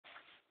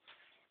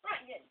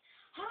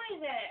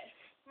there!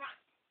 Right.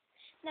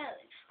 Now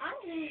then, I'm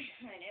going to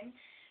show him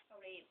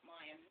probably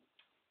my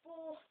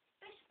 4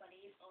 best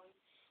buddies on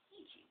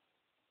YouTube.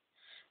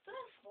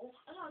 First of all,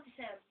 I'd like to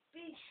say a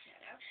big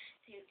shout out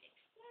to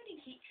Exploding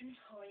Kitchen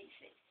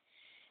 46,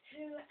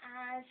 who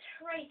has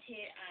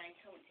rated and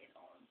commented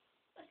on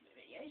most of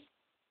the videos.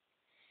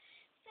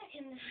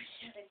 Second,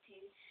 shout out to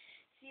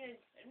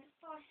Shoutin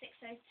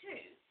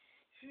 5602,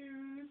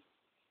 who,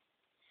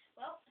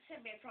 well,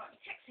 sent me a private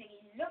text saying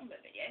he loved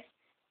my videos,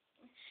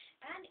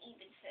 and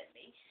even sent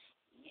me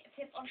a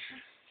tip on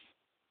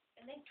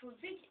a link to a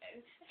video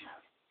of how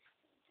to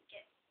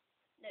get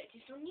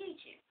noticed on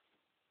YouTube.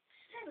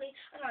 Thirdly,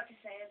 I'd like to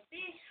say a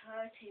big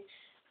hello to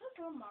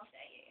Pokemon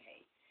Master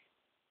 888,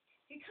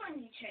 who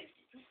kindly chose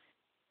to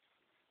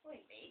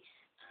join me,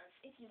 as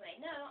if you may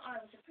know,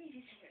 I was a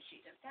previous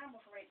shooter down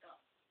before it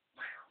got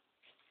wow.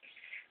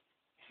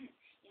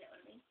 You know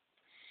what I mean.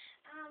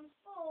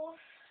 Fourth,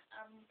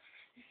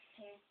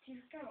 to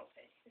go off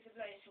this, because I've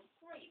loaded some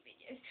great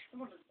videos, and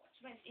one of the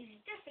ones is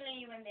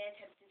definitely when they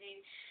attempt to do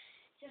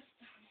just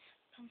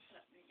thumbs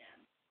up and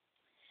down.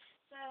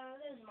 So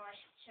those are my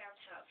shout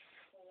outs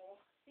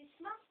for this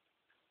month.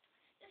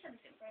 Just have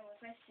a simple friend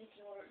request if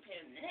you want to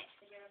repeat them in the next.